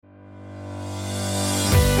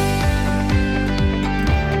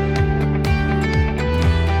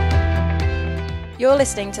You're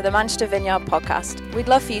listening to the Manchester Vineyard podcast. We'd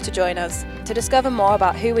love for you to join us. To discover more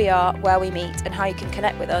about who we are, where we meet, and how you can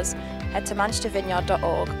connect with us, head to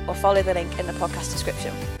manchestervineyard.org or follow the link in the podcast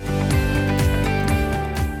description.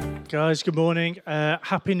 Guys, good morning.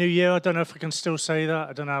 Happy New Year. I don't know if I can still say that.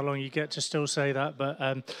 I don't know how long you get to still say that, but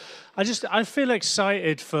I feel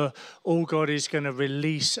excited for all God is going to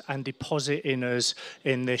release and deposit in us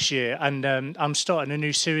in this year. And I'm starting a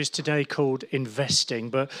new series today called Investing.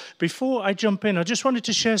 But before I jump in, I just wanted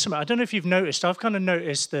to share something. I don't know if you've noticed. I've kind of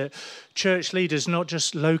noticed that church leaders, not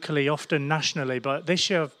just locally, often nationally, but this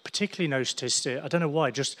year I've particularly noticed it. I don't know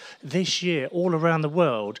why, just this year, all around the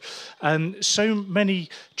world. So many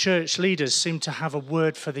church leaders seem to have a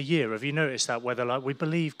word for the year. Have you noticed that? Whether like we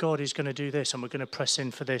believe God is going to do this and we're going to press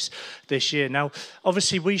in for this year. Now,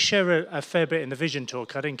 obviously, we share a fair bit in the Vision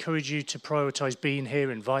Talk. I'd encourage you to prioritise being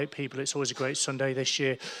here, invite people. It's always a great Sunday this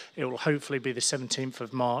year. It will hopefully be the 17th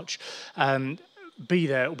of March. Be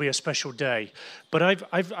there. It'll be a special day. But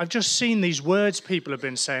I've just seen these words people have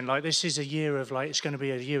been saying, like this is a year of like it's going to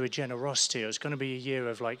be a year of generosity, or it's going to be a year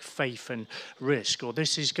of like faith and risk, or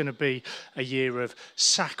this is going to be a year of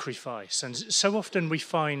sacrifice. And so often we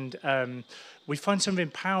find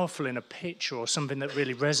something powerful in a picture or something that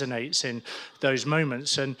really resonates in those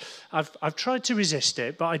moments. And I've tried to resist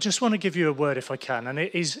it, but I just want to give you a word if I can. And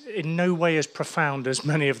it is in no way as profound as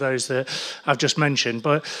many of those that I've just mentioned.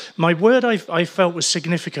 But my word I felt was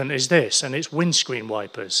significant is this, and it's windscreen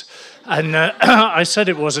wipers. And I said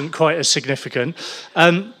it wasn't quite as significant.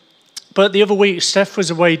 But the other week, Steph was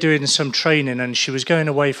away doing some training, and she was going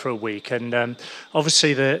away for a week. And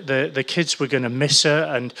obviously, the kids were going to miss her,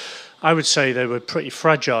 and I would say they were pretty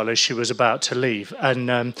fragile as she was about to leave.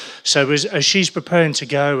 And so as she's preparing to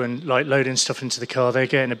go and like loading stuff into the car, they're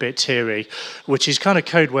getting a bit teary, which is kind of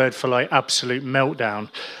code word for like absolute meltdown.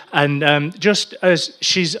 And just as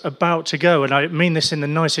she's about to go, and I mean this in the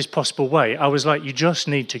nicest possible way, I was like, you just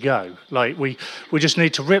need to go. Like we just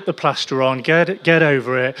need to rip the plaster on, get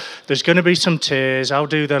over it. There's going to be some tears. I'll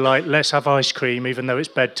do the like, let's have ice cream, even though it's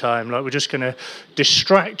bedtime. Like we're just going to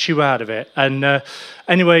distract you out of it. And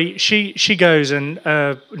anyway, she goes, and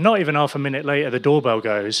not even half a minute later, the doorbell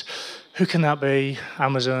goes. Who can that be?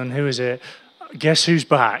 Amazon, who is it? Guess who's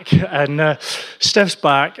back? And Steph's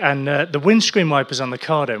back, and the windscreen wipers on the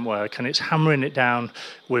car don't work, and it's hammering it down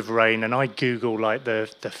with rain. And I Google like the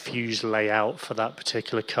fuse layout for that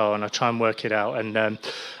particular car, and I try and work it out. And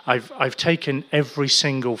I've taken every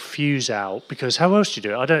single fuse out, because how else do you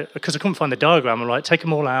do it? Because I couldn't find the diagram. I'm like, take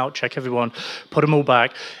them all out, check everyone, put them all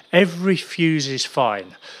back. Every fuse is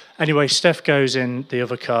fine. Anyway, Steph goes in the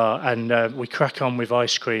other car, and we crack on with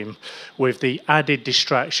ice cream with the added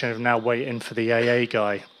distraction of now waiting for the AA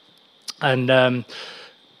guy. And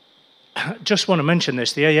just want to mention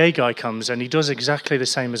this, the AA guy comes and he does exactly the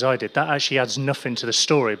same as I did. That actually adds nothing to the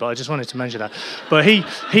story, but I just wanted to mention that. But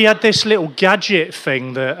he had this little gadget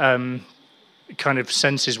thing that kind of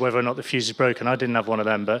senses whether or not the fuse is broken. I didn't have one of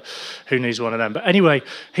them, but who needs one of them? But anyway,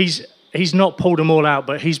 He's not pulled them all out,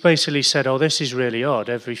 but he's basically said, oh, this is really odd.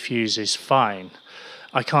 Every fuse is fine.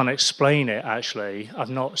 I can't explain it, actually. I've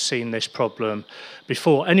not seen this problem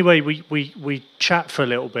before. Anyway, we chat for a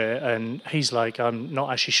little bit, and he's like, I'm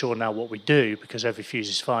not actually sure now what we do, because every fuse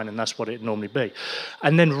is fine, and that's what it'd normally be.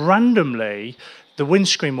 And then randomly, the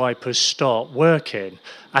windscreen wipers start working.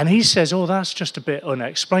 And he says, oh, that's just a bit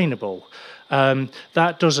unexplainable.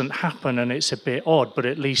 That doesn't happen, and it's a bit odd, but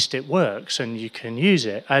at least it works and you can use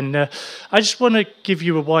it. And I just want to give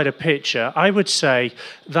you a wider picture. I would say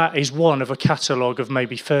that is one of a catalogue of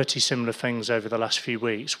maybe 30 similar things over the last few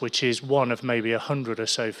weeks, which is one of maybe 100 or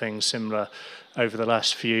so things similar over the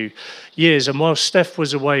last few years. And while Steph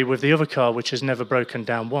was away with the other car, which has never broken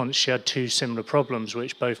down once, she had two similar problems,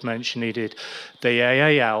 which both meant she needed the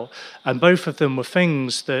AA out. And both of them were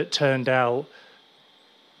things that turned out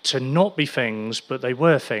to not be things, but they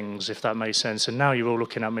were things, if that makes sense. And now you're all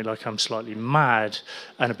looking at me like I'm slightly mad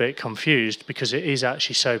and a bit confused, because it is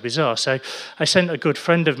actually so bizarre. So I sent a good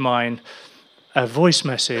friend of mine a voice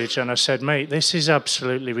message, and I said, mate, this is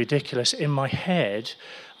absolutely ridiculous. In my head,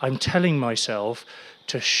 I'm telling myself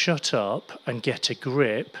to shut up and get a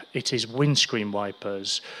grip. It is windscreen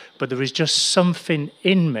wipers. But there is just something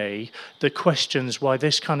in me that questions why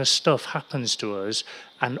this kind of stuff happens to us,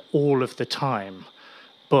 and all of the time.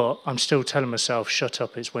 But I'm still telling myself, shut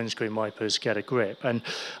up, it's windscreen wipers, get a grip. And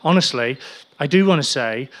honestly, I do want to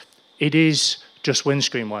say it is just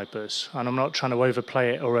windscreen wipers. And I'm not trying to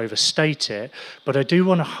overplay it or overstate it, but I do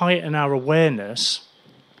want to heighten our awareness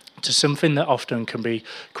to something that often can be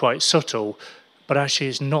quite subtle, but actually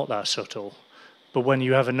is not that subtle. But when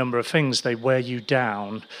you have a number of things, they wear you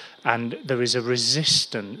down, and there is a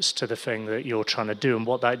resistance to the thing that you're trying to do. And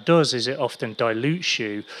what that does is it often dilutes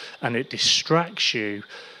you and it distracts you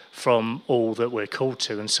from all that we're called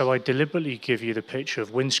to. And so I deliberately give you the picture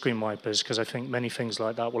of windscreen wipers because I think many things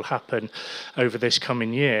like that will happen over this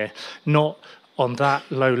coming year, not on that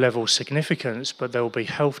low level significance, but there will be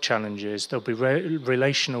health challenges, there'll be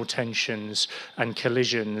relational tensions and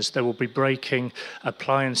collisions, there will be breaking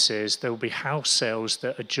appliances, there will be house sales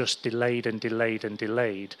that are just delayed and delayed and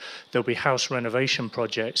delayed, there'll be house renovation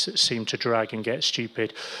projects that seem to drag and get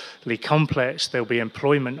stupidly complex, there'll be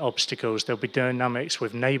employment obstacles, there'll be dynamics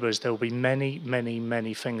with neighbours, there'll be many, many,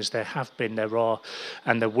 many things. There have been, there are,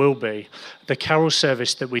 and there will be. The carol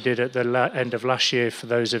service that we did at the end of last year, for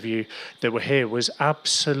those of you that were here, was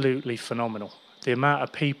absolutely phenomenal. The amount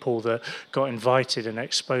of people that got invited and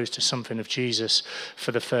exposed to something of Jesus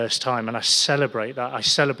for the first time, and I celebrate that. I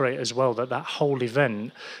celebrate as well that that whole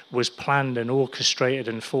event was planned and orchestrated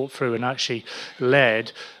and thought through and actually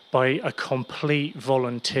led by a complete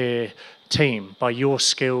volunteer team, by your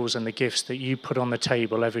skills and the gifts that you put on the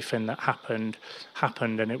table. Everything that happened,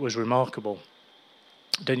 and it was remarkable.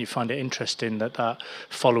 Don't you find it interesting that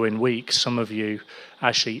following week, some of you,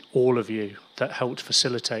 actually all of you that helped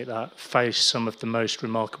facilitate that, faced some of the most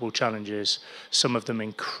remarkable challenges, some of them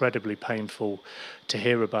incredibly painful to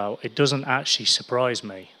hear about? It doesn't actually surprise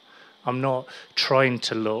me. I'm not trying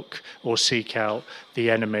to look or seek out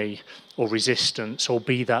the enemy or resistance or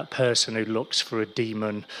be that person who looks for a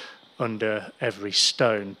demon under every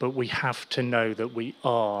stone, but we have to know that we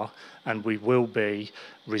are and we will be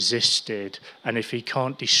resisted, and if he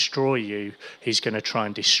can't destroy you, he's going to try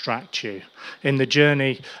and distract you. In the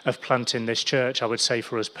journey of planting this church, I would say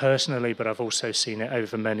for us personally, but I've also seen it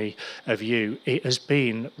over many of you, it has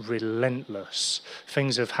been relentless.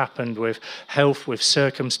 Things have happened with health, with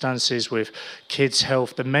circumstances, with kids'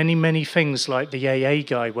 health, the many, many things like the AA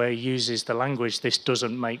guy where he uses the language, this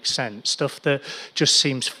doesn't make sense, stuff that just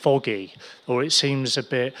seems foggy or it seems a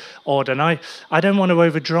bit odd. And I don't want to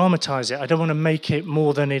over-dramatize it. I don't want to make it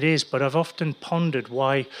more than it is, but I've often pondered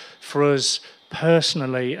why for us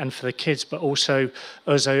personally and for the kids, but also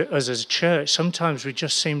as a church, sometimes we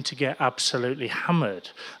just seem to get absolutely hammered.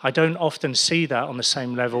 I don't often see that on the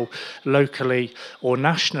same level locally or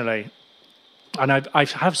nationally. And I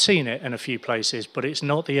have seen it in a few places, but it's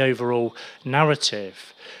not the overall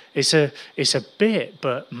narrative. It's a bit,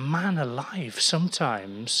 but man alive,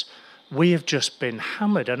 sometimes we have just been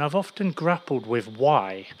hammered, and I've often grappled with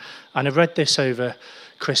why. And I read this over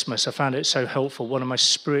Christmas. I found it so helpful. One of my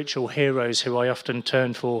spiritual heroes who I often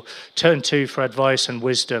turn to for advice and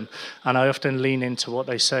wisdom, and I often lean into what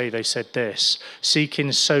they say. They said this: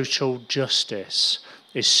 seeking social justice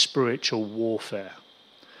is spiritual warfare.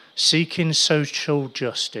 Seeking social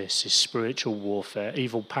justice is spiritual warfare.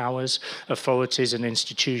 Evil powers, authorities, and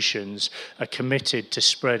institutions are committed to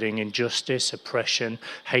spreading injustice, oppression,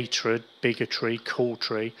 hatred, bigotry,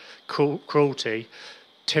 cruelty,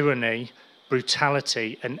 tyranny,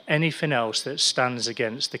 brutality, and anything else that stands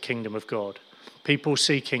against the kingdom of God. People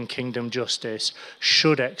seeking kingdom justice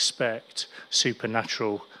should expect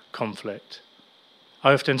supernatural conflict.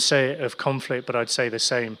 I often say it of conflict, but I'd say the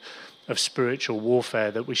same of spiritual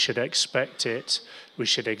warfare, that we should expect it, we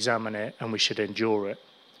should examine it, and we should endure it.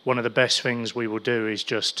 One of the best things we will do is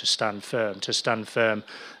just to stand firm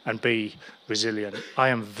and be resilient. I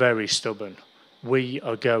am very stubborn. We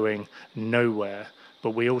are going nowhere, but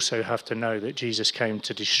we also have to know that Jesus came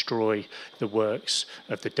to destroy the works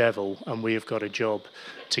of the devil, and we have got a job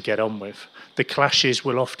to get on with. The clashes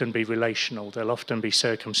will often be relational, they'll often be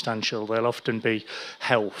circumstantial, they'll often be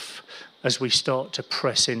health. As we start to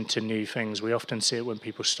press into new things, we often see it when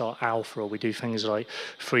people start Alpha or we do things like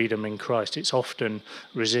Freedom in Christ. It's often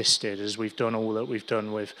resisted, as we've done all that we've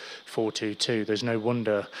done with 422. There's no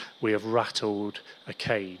wonder we have rattled a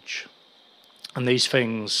cage. And these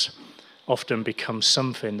things often become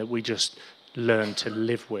something that we just learn to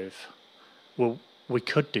live with. Well, we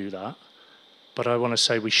could do that, but I want to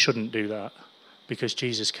say we shouldn't do that, because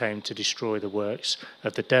Jesus came to destroy the works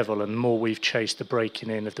of the devil. And the more we've chased the breaking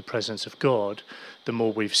in of the presence of God, the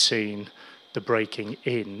more we've seen the breaking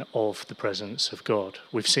in of the presence of God.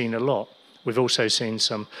 We've seen a lot. We've also seen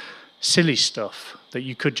some silly stuff that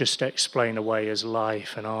you could just explain away as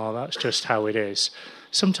life and, that's just how it is.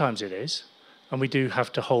 Sometimes it is. And we do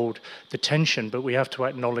have to hold the tension, but we have to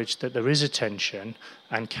acknowledge that there is a tension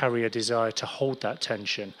and carry a desire to hold that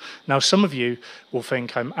tension. Now, some of you will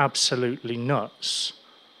think I'm absolutely nuts,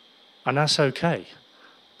 and that's okay,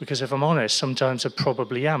 because if I'm honest, sometimes I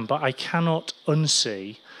probably am, but I cannot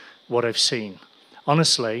unsee what I've seen.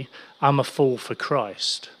 Honestly, I'm a fool for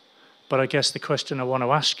Christ, But I guess the question I want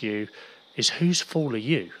to ask you is, whose fool are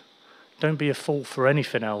you? Don't be a fool for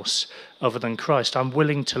anything else other than Christ. I'm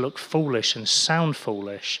willing to look foolish and sound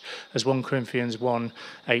foolish. As 1 Corinthians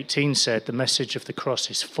 1:18 said, the message of the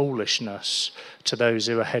cross is foolishness to those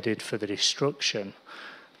who are headed for the destruction.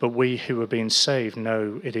 But we who are being saved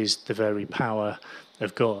know it is the very power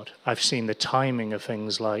of God. I've seen the timing of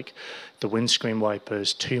things like the windscreen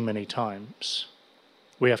wipers too many times.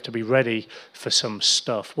 We have to be ready for some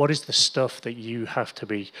stuff. What is the stuff that you have to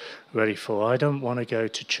be ready for? I don't want to go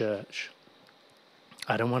to church.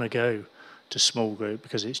 I don't want to go to small group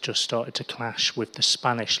because it's just started to clash with the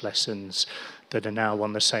Spanish lessons that are now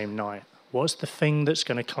on the same night. What's the thing that's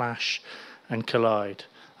going to clash and collide?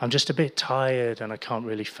 I'm just a bit tired and I can't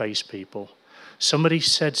really face people. Somebody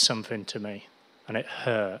said something to me and it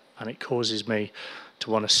hurt and it causes me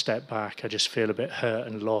to want to step back. I just feel a bit hurt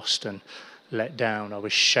and lost and let down. I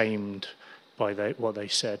was shamed by what they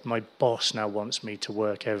said. My boss now wants me to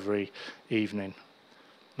work every evening.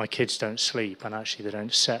 My kids don't sleep, and actually they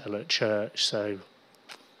don't settle at church. So,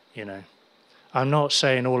 I'm not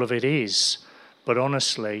saying all of it is, but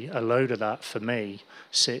honestly, a load of that for me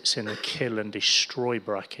sits in the kill and destroy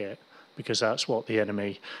bracket, because that's what the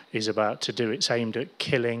enemy is about to do. It's aimed at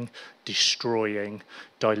killing, destroying,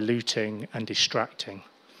 diluting, and distracting.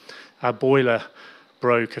 Our boiler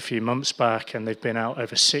broke a few months back and they've been out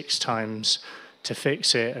over 6 times to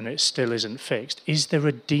fix it and it still isn't fixed. Is there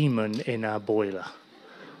a demon in our boiler?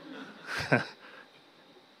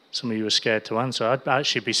 Some of you are scared to answer. I'd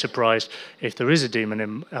actually be surprised if there is a demon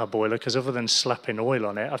in our boiler, because other than slapping oil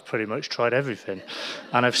on it, I've pretty much tried everything.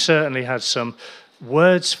 And I've certainly had some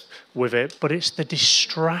words with it, but it's the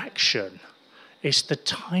distraction. It's the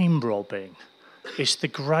time robbing. It's the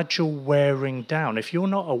gradual wearing down. If you're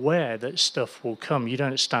not aware that stuff will come, you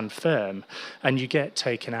don't stand firm and you get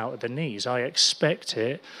taken out at the knees. I expect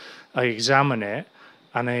it, I examine it,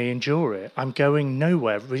 and I endure it. I'm going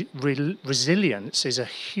nowhere. Resilience is a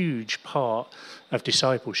huge part of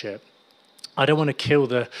discipleship. I don't want to kill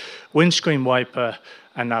the windscreen wiper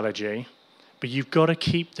analogy, but you've got to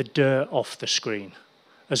keep the dirt off the screen.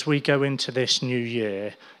 As we go into this new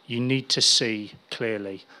year, you need to see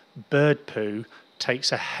clearly. Bird poo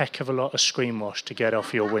takes a heck of a lot of screen wash to get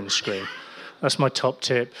off your windscreen. That's my top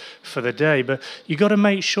tip for the day. But you've got to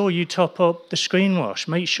make sure you top up the screen wash.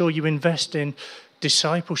 Make sure you invest in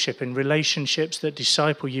discipleship, in relationships that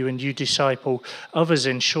disciple you and you disciple others,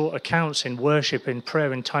 in short accounts, in worship, in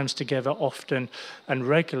prayer, in times together often and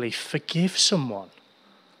regularly. Forgive someone.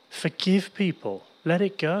 Forgive people. Let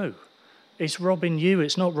it go. It's robbing you.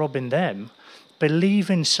 It's not robbing them. Believe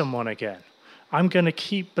in someone again. I'm going to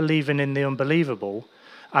keep believing in the unbelievable,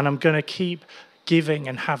 and I'm going to keep giving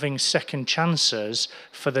and having second chances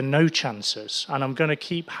for the no chances, and I'm going to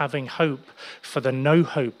keep having hope for the no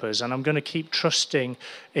hopers, and I'm going to keep trusting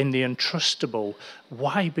in the untrustable.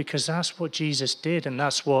 Why? Because that's what Jesus did, and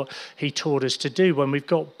that's what he taught us to do. When we've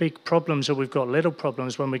got big problems or we've got little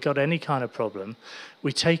problems, when we've got any kind of problem,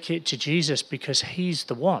 we take it to Jesus because he's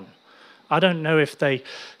the one. I don't know if they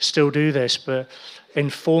still do this, but in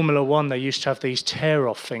Formula One, they used to have these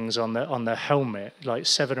tear-off things on the helmet, like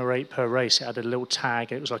 7 or 8 per race. It had a little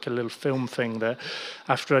tag. It was like a little film thing that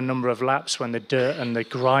after a number of laps, when the dirt and the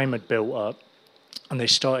grime had built up and they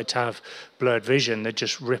started to have blurred vision, they'd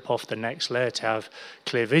just rip off the next layer to have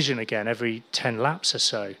clear vision again every 10 laps or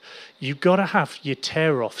so. You've got to have your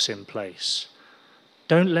tear-offs in place.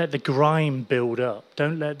 Don't let the grime build up.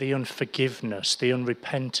 Don't let the unforgiveness, the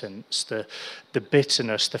unrepentance, the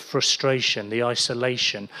bitterness, the frustration, the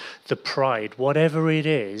isolation, the pride, whatever it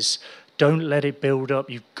is, don't let it build up.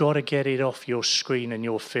 You've got to get it off your screen and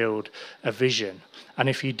your field of vision. And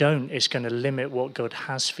if you don't, it's going to limit what God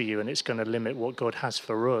has for you, and it's going to limit what God has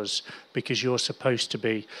for us, because you're supposed to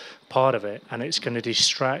be part of it, and it's going to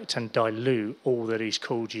distract and dilute all that he's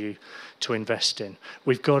called you to invest in.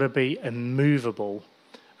 We've got to be immovable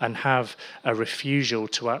and have a refusal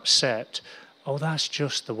to accept, oh, that's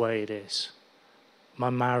just the way it is. My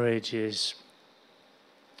marriage is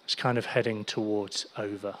kind of heading towards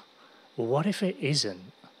over. Well, what if it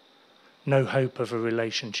isn't? No hope of a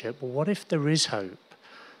relationship. Well, what if there is hope?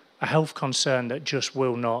 A health concern that just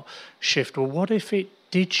will not shift. Well, what if it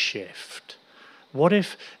did shift? What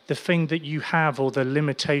if the thing that you have, or the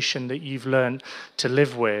limitation that you've learned to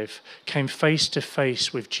live with, came face to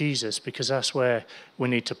face with Jesus? Because that's where we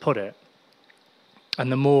need to put it.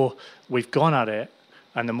 And the more we've gone at it,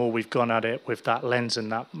 and the more we've gone at it with that lens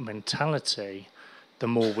and that mentality, the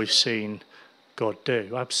more we've seen God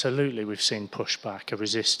do. Absolutely, we've seen pushback, a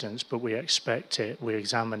resistance, but we expect it, we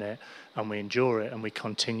examine it, and we endure it, and we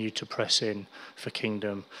continue to press in for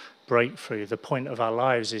kingdom breakthrough. The point of our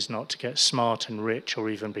lives is not to get smart and rich or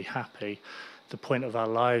even be happy. The point of our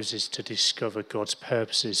lives is to discover God's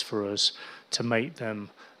purposes for us, to make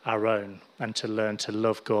them our own, and to learn to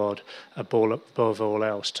love God above all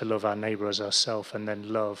else, to love our neighbour as ourselves, and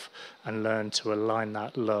then love and learn to align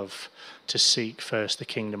that love to seek first the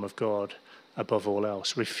kingdom of God above all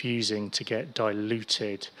else, refusing to get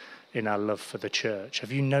diluted in our love for the church.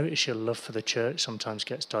 Have you noticed your love for the church sometimes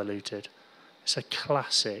gets diluted? It's a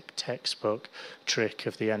classic textbook trick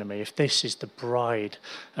of the enemy. If this is the bride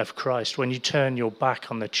of Christ, when you turn your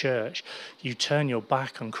back on the church, you turn your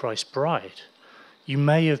back on Christ's bride. You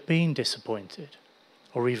may have been disappointed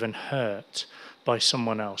or even hurt by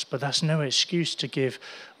someone else, but that's no excuse to give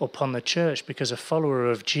up on the church, because a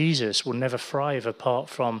follower of Jesus will never thrive apart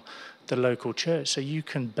from the local church. So you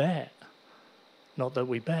can bet, not that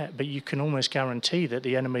we bet, but you can almost guarantee that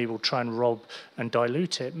the enemy will try and rob and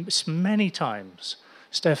dilute it. It's many times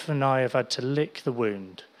Steph and I have had to lick the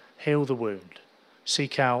wound, heal the wound,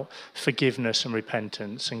 seek out forgiveness and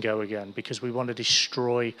repentance and go again, because we want to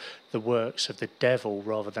destroy the works of the devil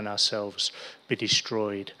rather than ourselves be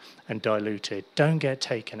destroyed and diluted. Don't get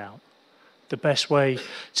taken out. The best way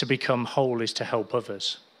to become whole is to help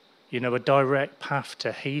others. You know, a direct path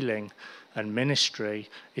to healing and ministry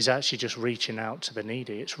is actually just reaching out to the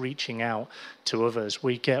needy. It's reaching out to others.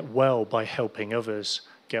 We get well by helping others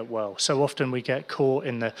get well. So often we get caught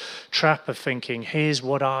in the trap of thinking, here's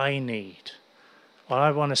what I need. Well,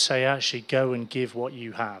 I want to say, actually go and give what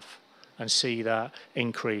you have and see that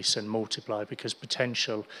increase and multiply, because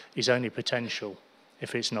potential is only potential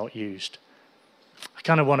if it's not used. I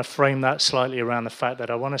kind of want to frame that slightly around the fact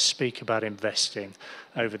that I want to speak about investing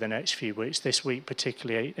over the next few weeks. This week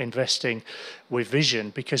particularly, investing with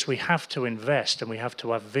vision, because we have to invest and we have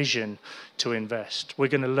to have vision to invest. We're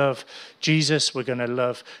going to love Jesus. We're going to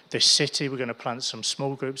love this city. We're going to plant some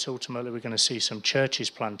small groups. Ultimately, we're going to see some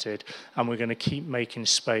churches planted, and we're going to keep making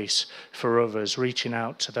space for others, reaching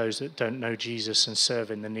out to those that don't know Jesus and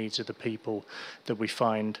serving the needs of the people that we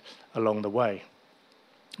find along the way.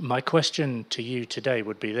 My question to you today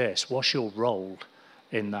would be this: what's your role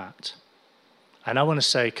in that? And I want to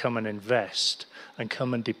say, come and invest and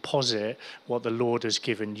come and deposit what the Lord has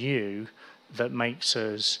given you that makes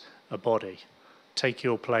us a body. Take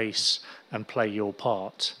your place and play your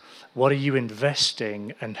part. What are you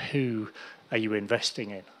investing, and who are you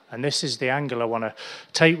investing in? And this is the angle I want to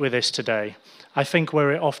take with this today. I think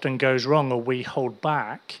where it often goes wrong, or we hold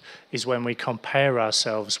back, is when we compare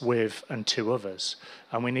ourselves with and to others.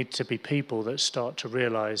 And we need to be people that start to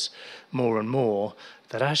realize more and more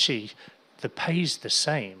that actually the pay's the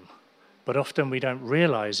same, but often we don't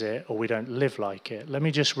realize it or we don't live like it. Let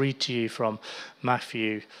me just read to you from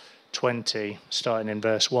Matthew 20, starting in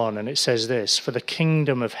verse 1, and it says this: "For the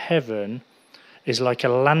kingdom of heaven is like a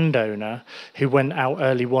landowner who went out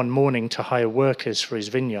early one morning to hire workers for his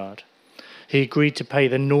vineyard. He agreed to pay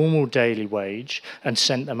the normal daily wage and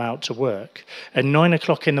sent them out to work. At 9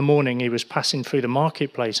 o'clock in the morning, he was passing through the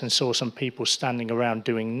marketplace and saw some people standing around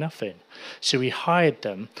doing nothing. So he hired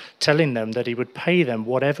them, telling them that he would pay them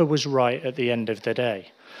whatever was right at the end of the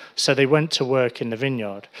day. So they went to work in the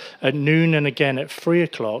vineyard. At noon and again at 3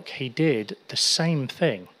 o'clock, he did the same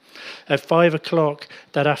thing. At 5 o'clock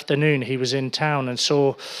that afternoon, he was in town and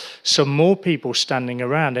saw some more people standing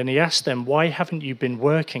around, and he asked them, 'Why haven't you been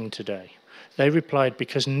working today?' They replied,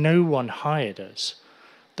 'Because no one hired us.'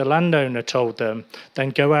 The landowner told them, 'Then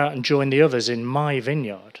go out and join the others in my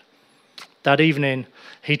vineyard.' That evening,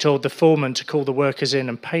 he told the foreman to call the workers in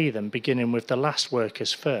and pay them, beginning with the last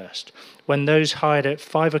workers first. When those hired at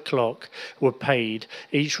 5 o'clock were paid,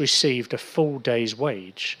 each received a full day's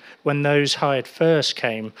wage. When those hired first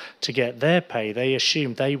came to get their pay, they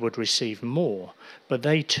assumed they would receive more, but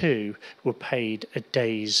they too were paid a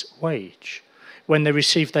day's wage. When they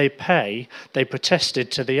received their pay, they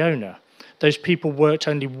protested to the owner. 'Those people worked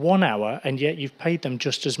only 1 hour, and yet you've paid them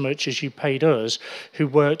just as much as you paid us, who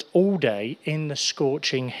worked all day in the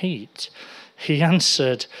scorching heat.' He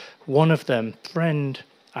answered one of them, 'Friend,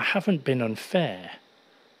 I haven't been unfair.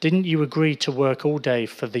 Didn't you agree to work all day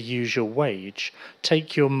for the usual wage?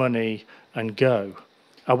 Take your money and go.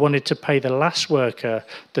 I wanted to pay the last worker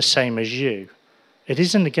the same as you. It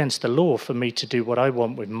isn't against the law for me to do what I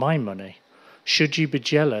want with my money. Should you be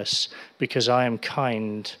jealous because I am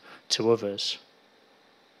kind to others?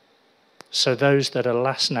 So those that are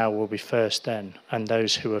last now will be first then, and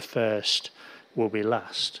those who are first will be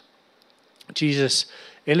last." Jesus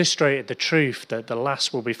illustrated the truth that the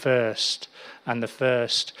last will be first and the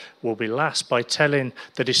first will be last by telling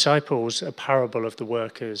the disciples a parable of the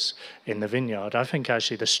workers in the vineyard. I think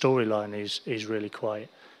actually the storyline is really quite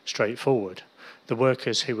straightforward. The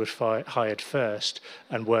workers who were hired first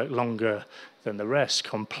and worked longer than the rest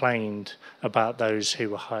complained about those who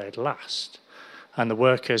were hired last. And the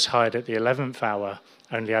workers hired at the 11th hour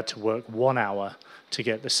only had to work 1 hour to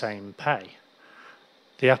get the same pay.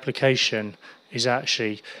 The application is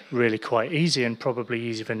actually really quite easy, and probably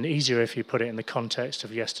even easier if you put it in the context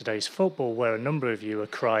of yesterday's football, where a number of you are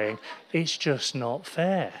crying, it's just not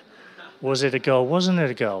fair. Was it a goal? Wasn't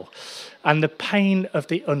it a goal? And the pain of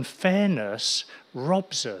the unfairness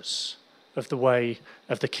robs us of the way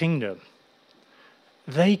of the kingdom.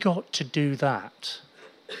 They got to do that.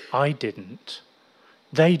 I didn't.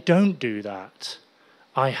 They don't do that.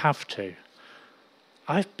 I have to.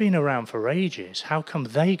 I've been around for ages. How come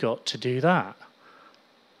they got to do that?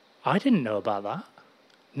 I didn't know about that.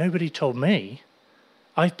 Nobody told me.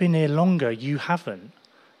 I've been here longer. You haven't.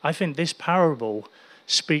 I think this parable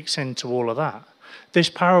speaks into all of that. This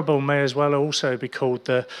parable may as well also be called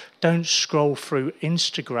the don't scroll through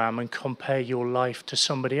Instagram and compare your life to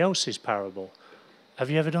somebody else's parable. Have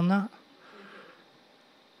you ever done that?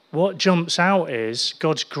 What jumps out is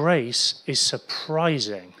God's grace is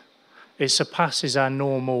surprising. It surpasses our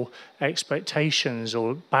normal expectations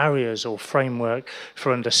or barriers or framework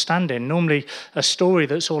for understanding. Normally, a story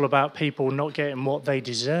that's all about people not getting what they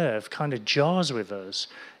deserve kind of jars with us.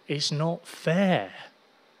 It's not fair.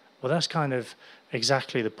 Well, that's kind of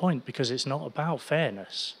exactly the point, because it's not about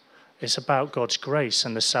fairness. It's about God's grace,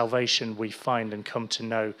 and the salvation we find and come to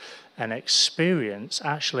know and experience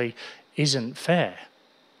actually isn't fair.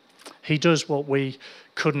 He does what we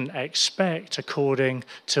couldn't expect according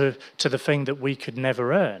to the thing that we could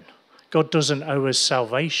never earn. God doesn't owe us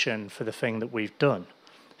salvation for the thing that we've done.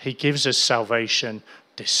 He gives us salvation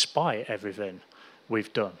despite everything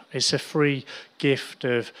we've done. It's a free gift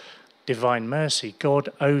of divine mercy. God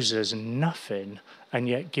owes us nothing and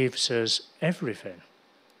yet gives us everything.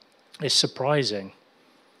 It's surprising.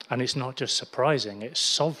 And it's not just surprising, it's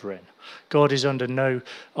sovereign. God is under no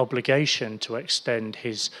obligation to extend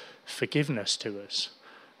his forgiveness to us.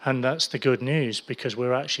 And that's the good news, because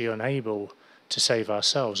we're actually unable to save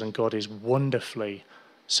ourselves, and God is wonderfully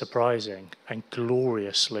surprising and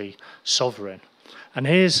gloriously sovereign. And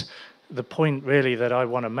here's the point really that I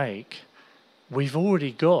want to make. We've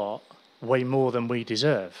already got way more than we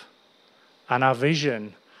deserve. And our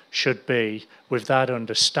vision should be, with that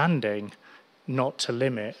understanding, not to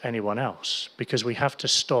limit anyone else, because we have to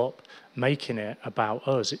stop making it about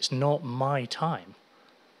us. It's not my time.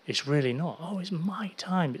 It's really not. Oh, it's my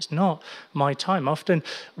time. It's not my time. Often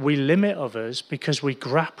we limit others because we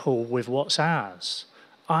grapple with what's ours.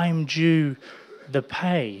 I'm due the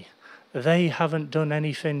pay. They haven't done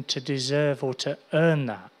anything to deserve or to earn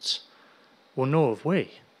that. Well, nor have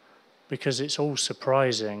we, because it's all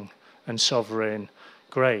surprising and sovereign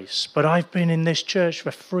grace. But I've been in this church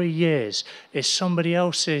for 3 years. It's somebody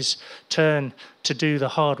else's turn to do the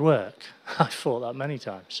hard work. I've thought that many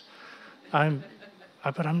times.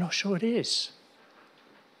 But I'm not sure it is.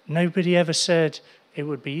 Nobody ever said it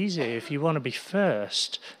would be easy. If you want to be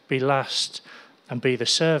first, be last, and be the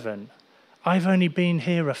servant. I've only been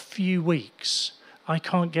here a few weeks. I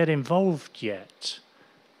can't get involved yet.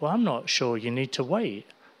 Well, I'm not sure you need to wait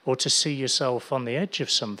or to see yourself on the edge of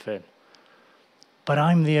something. But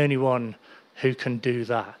I'm the only one who can do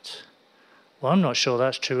that. Well, I'm not sure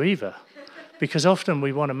that's true either. Because often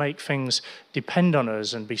we want to make things depend on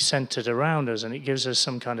us and be centered around us, and it gives us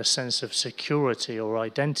some kind of sense of security or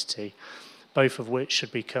identity, both of which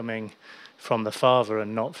should be coming from the Father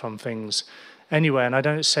and not from things anywhere. And I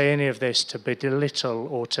don't say any of this to belittle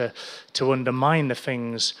or to undermine the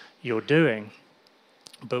things you're doing,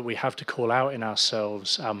 but we have to call out in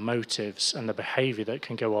ourselves our motives and the behavior that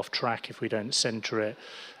can go off track if we don't center it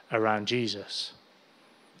around Jesus.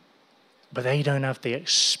 But they don't have the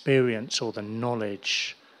experience or the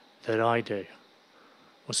knowledge that I do.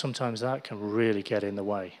 Well, sometimes that can really get in the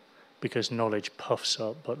way, because knowledge puffs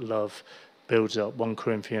up, but love builds up. 1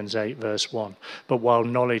 Corinthians 8, verse 1. But while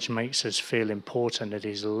knowledge makes us feel important, it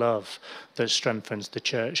is love that strengthens the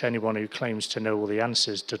church. Anyone who claims to know all the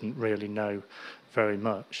answers doesn't really know very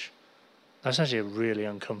much. That's actually a really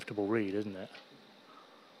uncomfortable read, isn't it?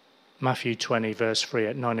 Matthew 20, verse 3,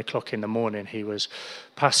 at 9 o'clock in the morning, he was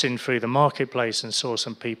passing through the marketplace and saw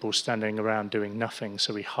some people standing around doing nothing.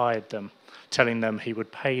 So he hired them, telling them he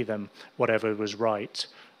would pay them whatever was right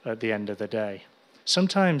at the end of the day.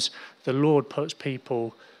 Sometimes the Lord puts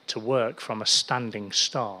people to work from a standing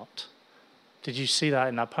start. Did you see that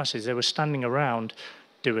in that passage? They were standing around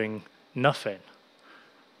doing nothing.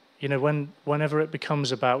 You know, whenever it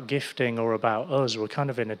becomes about gifting or about us, we're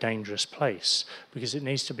kind of in a dangerous place, because it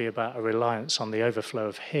needs to be about a reliance on the overflow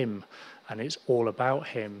of him and it's all about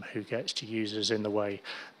him who gets to use us in the way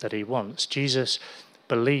that he wants. Jesus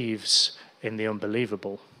believes in the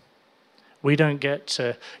unbelievable. We don't get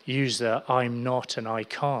to use the I'm not and I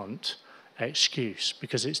can't excuse,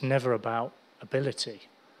 because it's never about ability.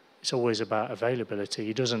 It's always about availability.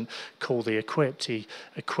 He doesn't call the equipped, he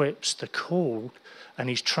equips the called, and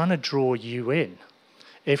he's trying to draw you in.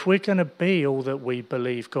 If we're going to be all that we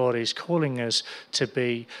believe God is calling us to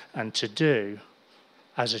be and to do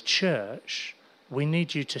as a church, we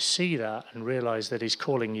need you to see that and realize that he's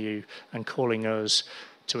calling you and calling us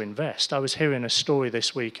to invest. I was hearing a story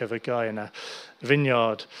this week of a guy in a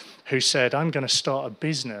vineyard who said, I'm going to start a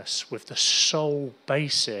business with the sole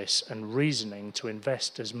basis and reasoning to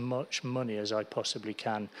invest as much money as I possibly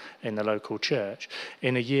can in the local church.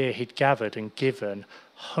 In a year, he'd gathered and given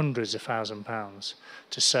hundreds of £1,000s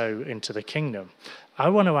to sow into the kingdom. I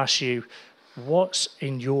want to ask you, what's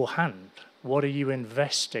in your hand? What are you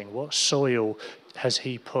investing? What soil has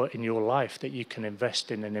he put in your life that you can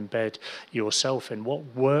invest in and embed yourself in?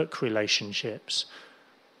 What work relationships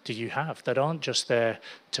do you have that aren't just there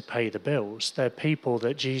to pay the bills? They're people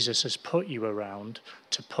that Jesus has put you around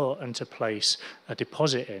to put and to place a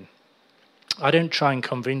deposit in. I don't try and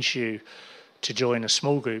convince you to join a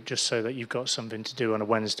small group just so that you've got something to do on a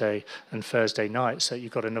Wednesday and Thursday night, so that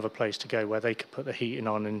you've got another place to go where they can put the heating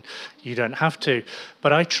on and you don't have to.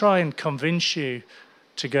 But I try and convince you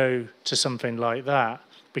to go to something like that,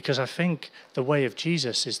 because I think the way of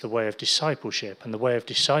Jesus is the way of discipleship, and the way of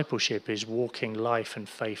discipleship is walking life and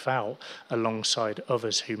faith out alongside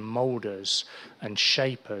others who mold us and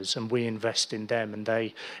shape us, and we invest in them and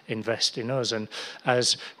they invest in us. And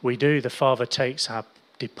as we do, the Father takes our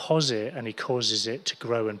deposit and he causes it to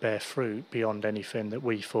grow and bear fruit beyond anything that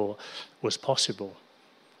we thought was possible.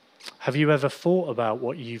 Have you ever thought about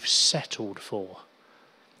what you've settled for?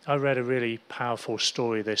 I read a really powerful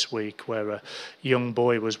story this week where a young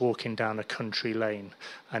boy was walking down a country lane,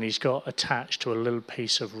 and he's got attached to a little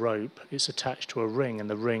piece of rope. It's attached to a ring, and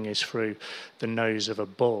the ring is through the nose of a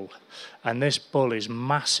bull. And this bull is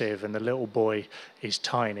massive, and the little boy is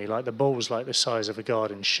tiny. Like, the bull's like the size of a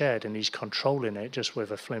garden shed, and he's controlling it just with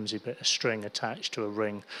a flimsy bit of string attached to a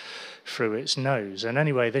ring through its nose. And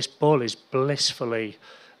anyway, this bull is blissfully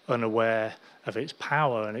unaware of its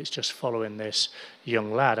power, and it's just following this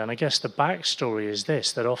young lad. And I guess the backstory is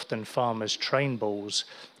this, that often farmers train bulls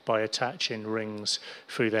by attaching rings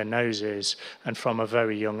through their noses, and from a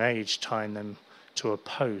very young age tying them to a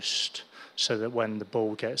post, so that when the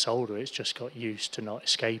bull gets older, it's just got used to not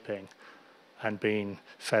escaping and being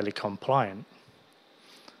fairly compliant.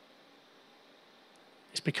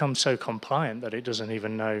 It's become so compliant that it doesn't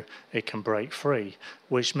even know it can break free,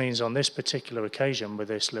 which means on this particular occasion with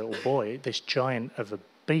this little boy, this giant of a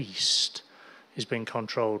beast is being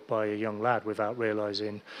controlled by a young lad without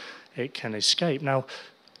realizing it can escape. Now,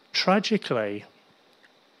 tragically,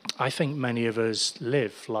 I think many of us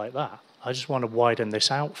live like that. I just want to widen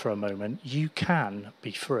this out for a moment. You can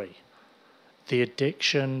be free. The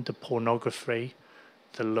addiction, the pornography,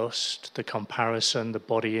 the lust, the comparison, the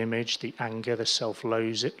body image, the anger, the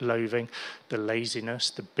self-loathing, the laziness,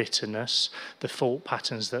 the bitterness, the thought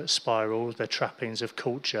patterns that spiral, the trappings of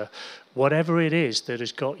culture, whatever it is that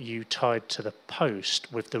has got you tied to the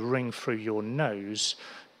post with the ring through your nose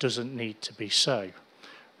doesn't need to be so.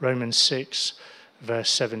 Romans 6, verse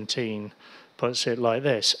 17 puts it like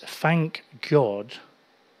this: thank God,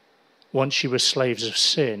 once you were slaves of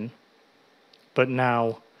sin, but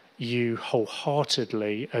now you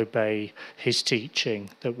wholeheartedly obey his teaching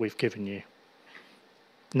that we've given you.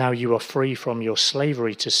 Now you are free from your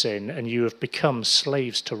slavery to sin, and you have become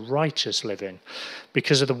slaves to righteous living.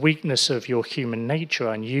 Because of the weakness of your human nature,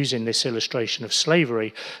 I'm using this illustration of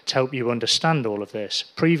slavery to help you understand all of this.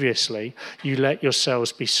 Previously, you let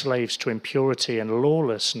yourselves be slaves to impurity and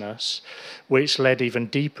lawlessness, which led even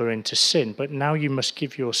deeper into sin. But now you must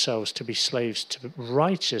give yourselves to be slaves to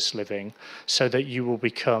righteous living, so that you will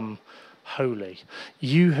become holy.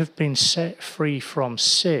 You have been set free from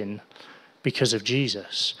sin because of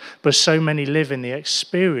Jesus. But so many live in the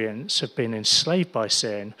experience of being enslaved by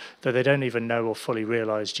sin that they don't even know or fully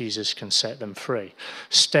realize Jesus can set them free.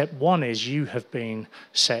 Step one is you have been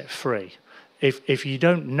set free. If you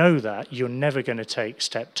don't know that, you're never going to take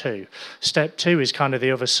step two. Step two is kind of the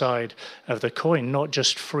other side of the coin, not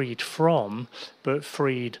just freed from, but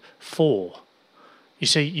freed for. You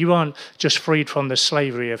see, you aren't just freed from the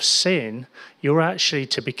slavery of sin, you're actually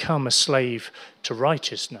to become a slave to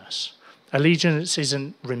righteousness. Allegiance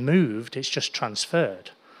isn't removed, it's just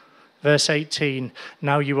transferred. Verse 18,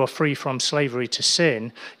 now you are free from slavery to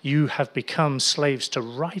sin, you have become slaves to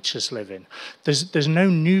righteous living. There's no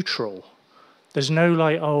neutral. There's no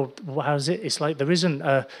like, oh, how's it? It's like there isn't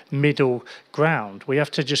a middle ground. We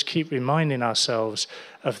have to just keep reminding ourselves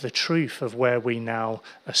of the truth of where we now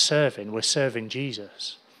are serving. We're serving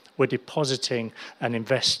Jesus. We're depositing and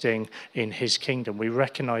investing in his kingdom. We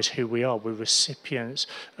recognize who we are. We're recipients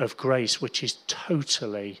of grace, which is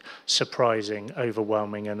totally surprising,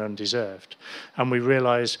 overwhelming, and undeserved. And we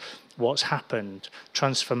realize what's happened,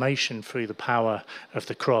 transformation through the power of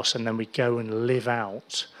the cross, and then we go and live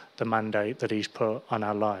out the mandate that he's put on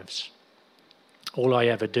our lives. All I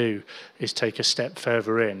ever do is take a step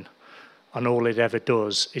further in, and all it ever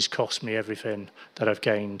does is cost me everything that I've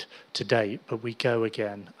gained to date. But we go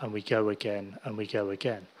again, and we go again, and we go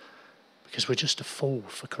again, because we're just a fool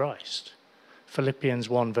for Christ. Philippians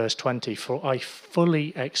 1 verse 20, for I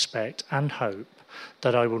fully expect and hope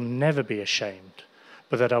that I will never be ashamed,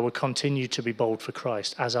 but that I will continue to be bold for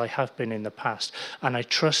Christ, as I have been in the past. And I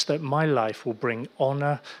trust that my life will bring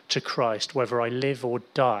honor to Christ, whether I live or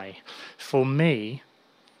die. For me,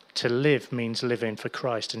 to live means living for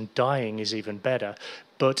Christ, and dying is even better.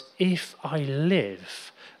 But if I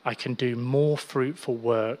live, I can do more fruitful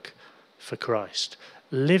work for Christ.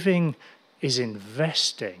 Living is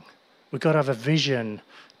investing. We've got to have a vision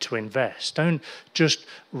to invest. Don't just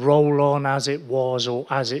roll on as it was or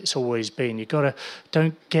as it's always been.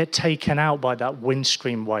 Don't get taken out by that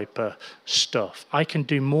windscreen wiper stuff. I can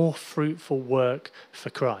do more fruitful work for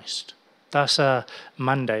Christ. That's a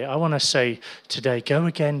mandate. I want to say today, go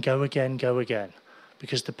again, go again, go again,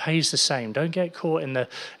 because the pay's the same. Don't get caught in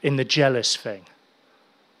the jealous thing.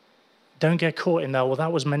 Don't get caught in that, well,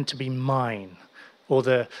 that was meant to be mine. Or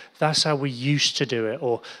that's how we used to do it,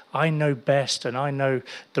 or I know best and I know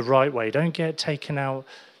the right way. Don't get taken out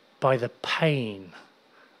by the pain.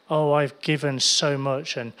 Oh, I've given so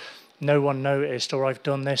much and no one noticed, or I've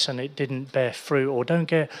done this and it didn't bear fruit. Or don't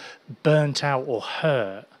get burnt out or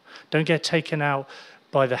hurt. Don't get taken out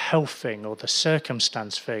by the health thing or the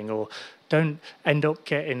circumstance thing, or don't end up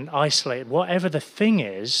getting isolated. Whatever the thing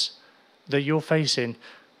is that you're facing,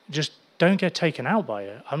 just don't get taken out by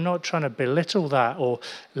it. I'm not trying to belittle that or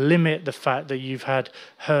limit the fact that you've had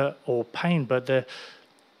hurt or pain, but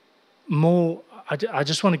I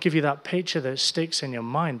just want to give you that picture that sticks in your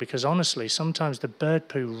mind, because honestly, sometimes the bird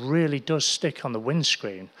poo really does stick on the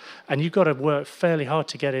windscreen, and you've got to work fairly hard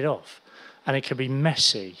to get it off, and it can be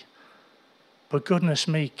messy. But goodness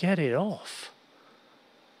me, get it off.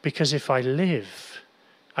 Because if I live,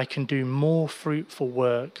 I can do more fruitful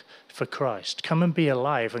work for Christ. Come and be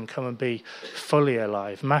alive, and come and be fully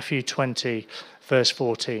alive. Matthew 20, verse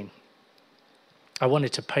 14. I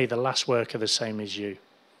wanted to pay the last worker the same as you.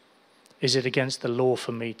 Is it against the law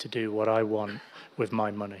for me to do what I want with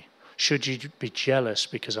my money? Should you be jealous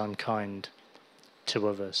because I'm kind to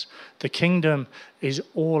others? The kingdom is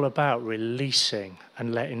all about releasing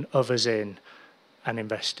and letting others in and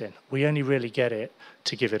investing. We only really get it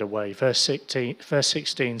to give it away. Verse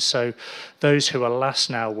 16, so those who are last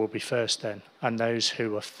now will be first then, and those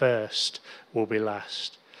who are first will be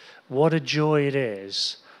last. What a joy it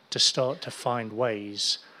is to start to find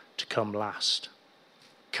ways to come last.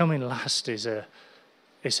 Coming last is a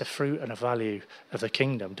fruit and a value of the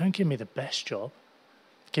kingdom. Don't give me the best job.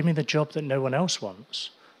 Give me the job that no one else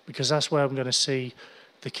wants, because that's where I'm going to see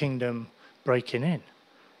the kingdom breaking in.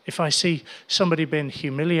 If I see somebody being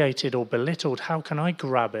humiliated or belittled, how can I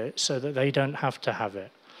grab it so that they don't have to have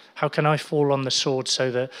it? How can I fall on the sword so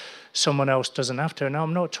that someone else doesn't have to? Now,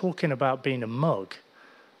 I'm not talking about being a mug.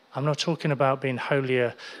 I'm not talking about being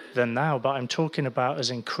holier than thou, but I'm talking about us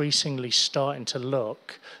increasingly starting to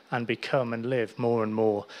look and become and live more and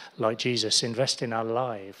more like Jesus, invest in our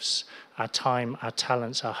lives, our time, our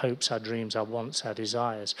talents, our hopes, our dreams, our wants, our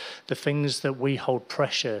desires, the things that we hold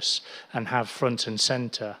precious and have front and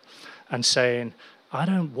center, and saying, I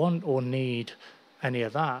don't want or need any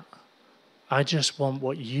of that. I just want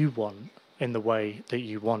what you want in the way that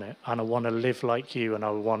you want it, and I want to live like you, and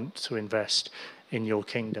I want to invest in your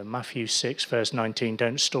kingdom. Matthew 6, verse 19,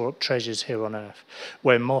 don't store up treasures here on earth,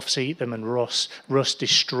 where moths eat them and rust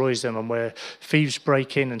destroys them, and where thieves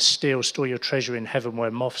break in and steal. Store your treasure in heaven,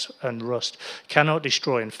 where moths and rust cannot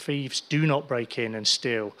destroy, and thieves do not break in and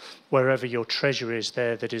steal. Wherever your treasure is,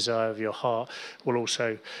 there the desire of your heart will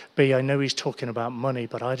also be. I know he's talking about money,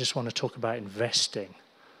 but I just want to talk about investing.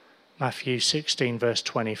 Matthew 16, verse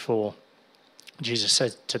 24. Jesus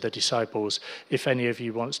said to the disciples, if any of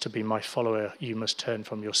you wants to be my follower, you must turn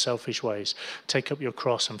from your selfish ways. Take up your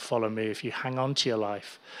cross and follow me. If you hang on to your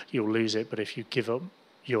life, you'll lose it. But if you give up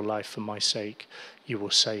your life for my sake, you will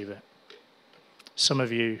save it. Some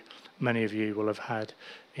of you, many of you will have had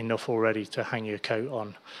enough already to hang your coat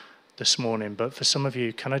on this morning. But for some of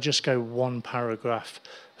you, can I just go one paragraph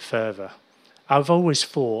further? I've always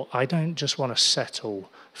thought I don't just want to settle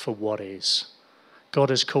for what is. God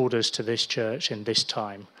has called us to this church in this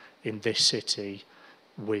time, in this city,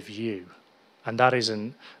 with you. And that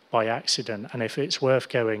isn't by accident. And if it's worth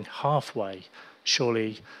going halfway,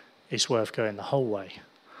 surely it's worth going the whole way.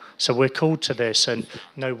 So we're called to this, and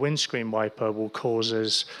no windscreen wiper will cause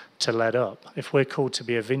us to let up. If we're called to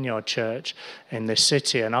be a Vineyard church in this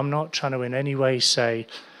city, and I'm not trying to in any way say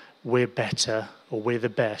we're better or we're the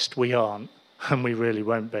best, we aren't, and we really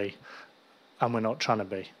won't be, and we're not trying to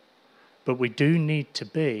be. But we do need to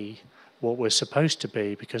be what we're supposed to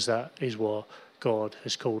be, because that is what God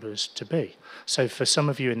has called us to be. So for some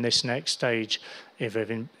of you in this next stage of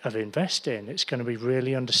investing, it's going to be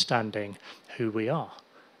really understanding who we are.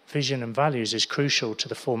 Vision and values is crucial to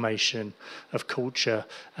the formation of culture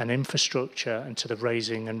and infrastructure, and to the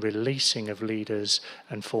raising and releasing of leaders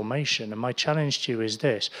and formation. And my challenge to you is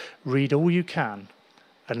this: read all you can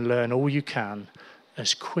and learn all you can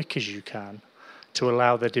as quick as you can, to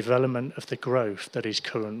allow the development of the growth that is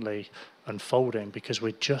currently unfolding, because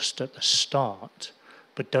we're just at the start.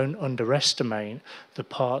 But don't underestimate the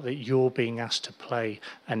part that you're being asked to play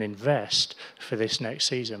and invest for this next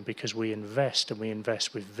season, because we invest, and we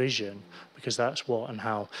invest with vision, because that's what and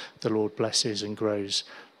how the Lord blesses and grows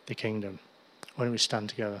the kingdom. Why don't we stand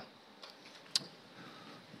together?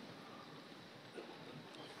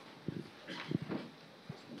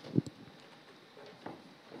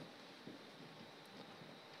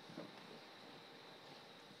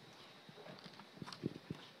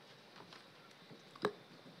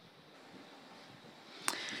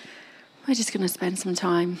 We're just going to spend some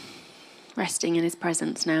time resting in his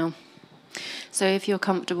presence now. So if you're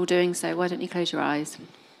comfortable doing so, why don't you close your eyes?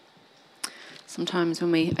 Sometimes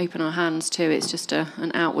when we open our hands too, it's just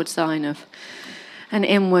an outward sign of an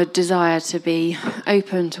inward desire to be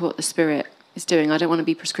open to what the Spirit is doing. I don't want to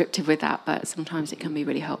be prescriptive with that, but sometimes it can be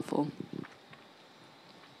really helpful.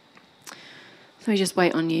 So we just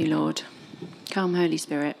wait on you, Lord. Come, Holy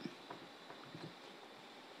Spirit.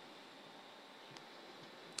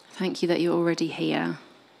 Thank you that you're already here,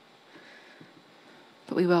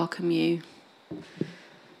 but we welcome you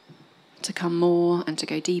to come more and to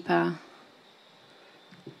go deeper.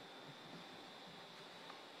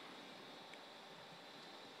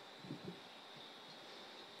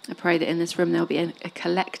 I pray that in this room there'll be a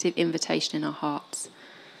collective invitation in our hearts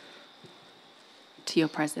to your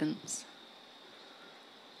presence.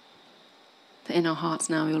 That in our hearts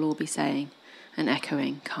now we'll all be saying and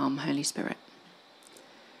echoing, "Come, Holy Spirit."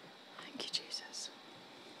 Thank you, Jesus.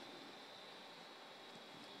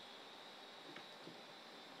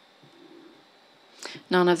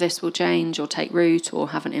 None of this will change or take root or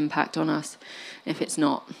have an impact on us if it's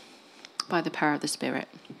not by the power of the Spirit.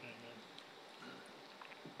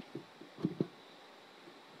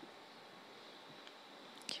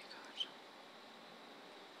 Thank you, God.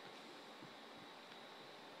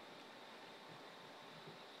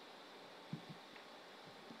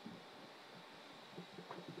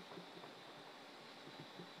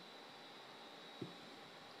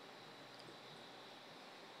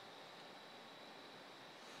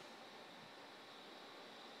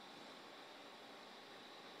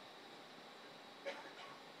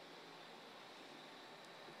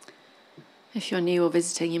 If you're new or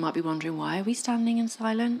visiting, you might be wondering, why are we standing in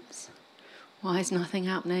silence? Why is nothing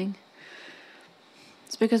happening?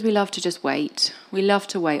 It's because we love to just wait. We love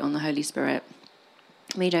to wait on the Holy Spirit.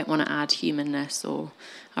 We don't want to add humanness or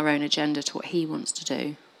our own agenda to what he wants to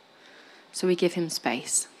do. So we give him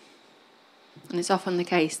space. And it's often the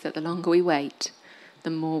case that the longer we wait,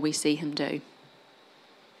 the more we see him do.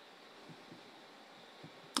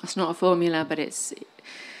 It's not a formula, but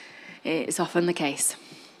it's often the case.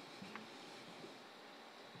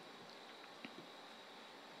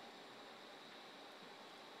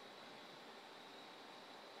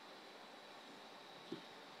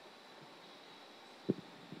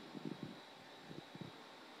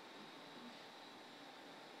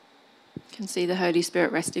 Can see the Holy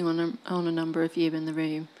Spirit resting on a number of you in the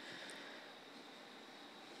room.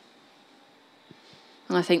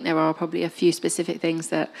 And I think there are probably a few specific things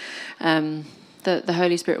that the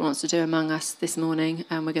Holy Spirit wants to do among us this morning,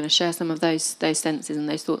 and we're going to share some of those senses and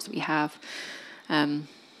those thoughts that we have.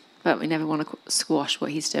 But we never want to squash what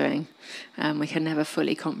he's doing. We can never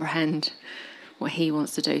fully comprehend what he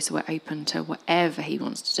wants to do, so we're open to whatever he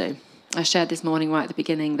wants to do. I shared this morning right at the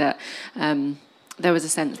beginning that there was a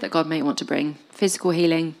sense that God may want to bring physical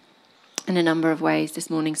healing in a number of ways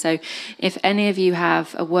this morning. So if any of you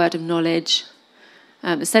have a word of knowledge,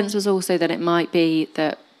 the sense was also that it might be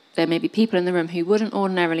that there may be people in the room who wouldn't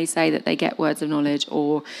ordinarily say that they get words of knowledge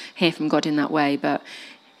or hear from God in that way, but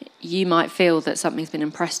you might feel that something's been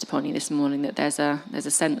impressed upon you this morning, that there's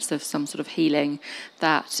a sense of some sort of healing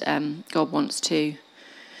that God wants to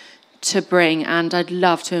bring. And I'd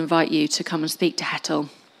love to invite you to come and speak to Hettel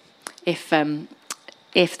if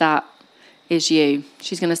that is you.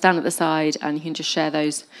 She's going to stand at the side and you can just share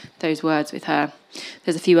those words with her.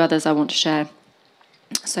 There's a few others I want to share.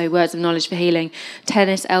 So words of knowledge for healing: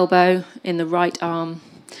 tennis elbow in the right arm,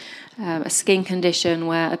 a skin condition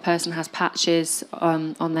where a person has patches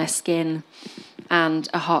on their skin, and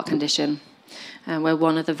a heart condition where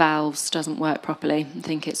one of the valves doesn't work properly. I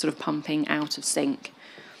think it's sort of pumping out of sync.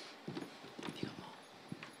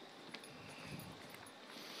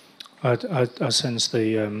 I sense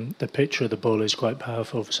the picture of the bull is quite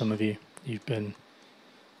powerful for some of you. You've been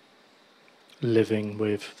living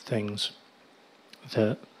with things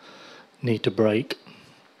that need to break,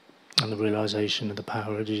 and the realization of the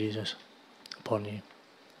power of Jesus upon you.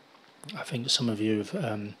 I think some of you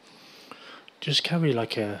have just carry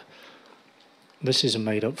like this is a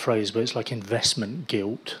made-up phrase, but it's like investment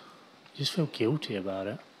guilt. You just feel guilty about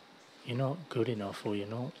it. You're not good enough, or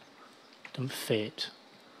don't fit,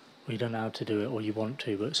 or you don't know how to do it, or you want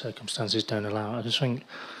to, but circumstances don't allow it. I just think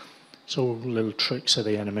it's all little tricks of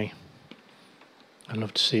the enemy. I'd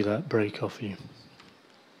love to see that break off you.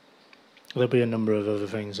 There'll be a number of other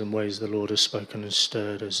things and ways the Lord has spoken and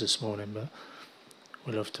stirred us this morning, but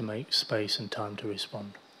we love to make space and time to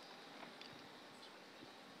respond.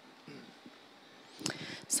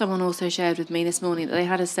 Someone also shared with me this morning that they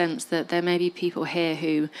had a sense that there may be people here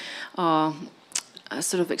who are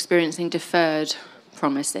sort of experiencing deferred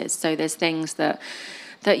promises. So there's things that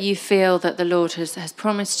you feel that the Lord has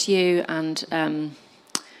promised you, and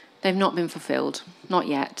they've not been fulfilled, not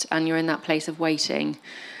yet, and you're in that place of waiting.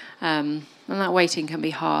 And that waiting can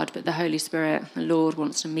be hard, but the Holy Spirit, the Lord,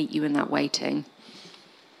 wants to meet you in that waiting.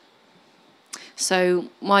 So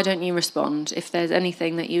why don't you respond? If there's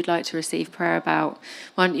anything that you'd like to receive prayer about,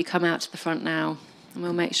 why don't you come out to the front now, and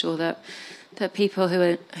we'll make sure that people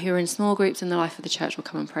who are in small groups in the life of the church will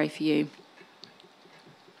come and pray for you.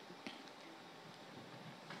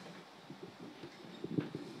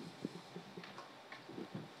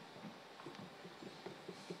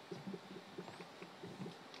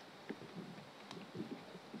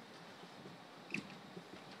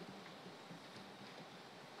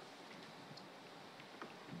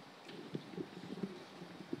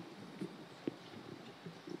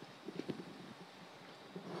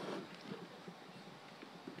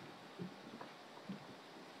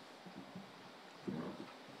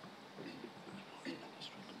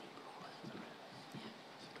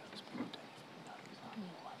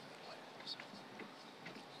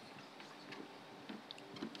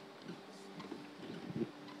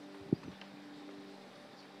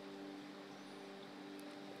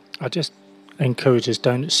 I just encourage us,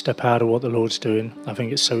 don't step out of what the Lord's doing. I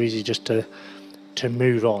think it's so easy just to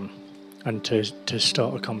move on and to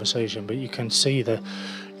start a conversation, but you can see the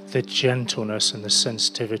gentleness and the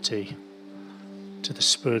sensitivity to the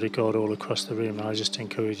Spirit of God all across the room. And I just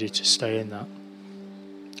encourage you to stay in that.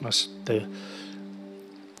 That's the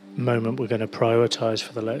moment we're going to prioritise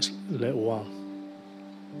for the next little while.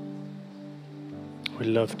 We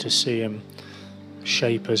love to see Him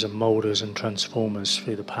shape us and mould us and transform us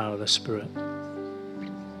through the power of the Spirit.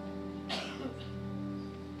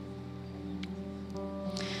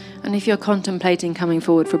 And if you're contemplating coming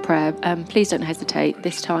forward for prayer, please don't hesitate.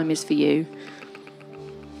 This time is for you.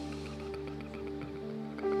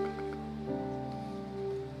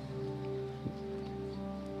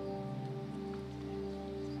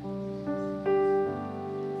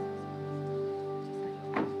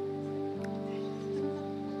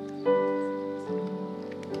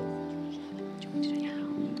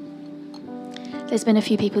 There's been a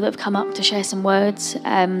few people that have come up to share some words.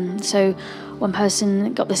 So one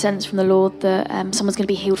person got the sense from the Lord that someone's going to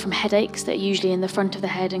be healed from headaches that are usually in the front of the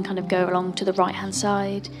head and kind of go along to the right-hand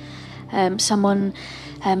side. Someone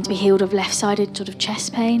to be healed of left-sided sort of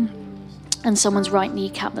chest pain. And someone's right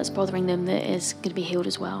kneecap that's bothering them that is going to be healed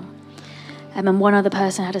as well. And one other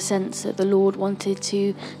person had a sense that the Lord wanted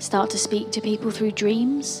to start to speak to people through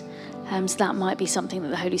dreams. So that might be something that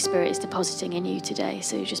the Holy Spirit is depositing in you today.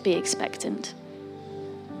 So just be expectant.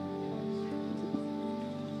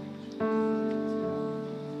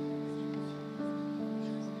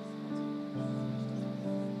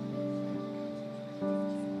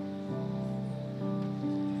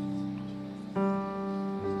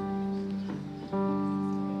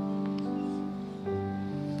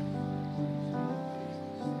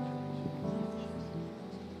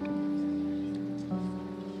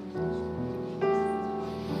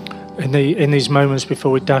 In these moments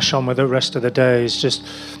before we dash on with the rest of the day, is just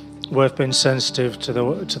worth being sensitive to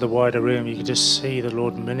the wider room. You can just see the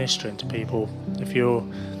Lord ministering to people. If you're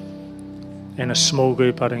in a small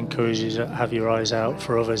group, I'd encourage you to have your eyes out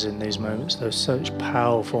for others in these moments. There's such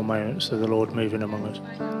powerful moments of the Lord moving among us.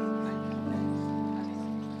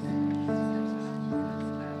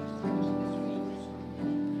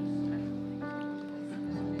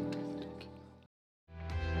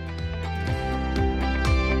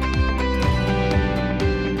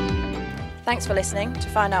 Thanks for listening. To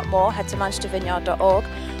find out more, head to manchestervineyard.org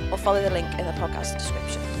or follow the link in the podcast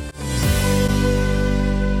description.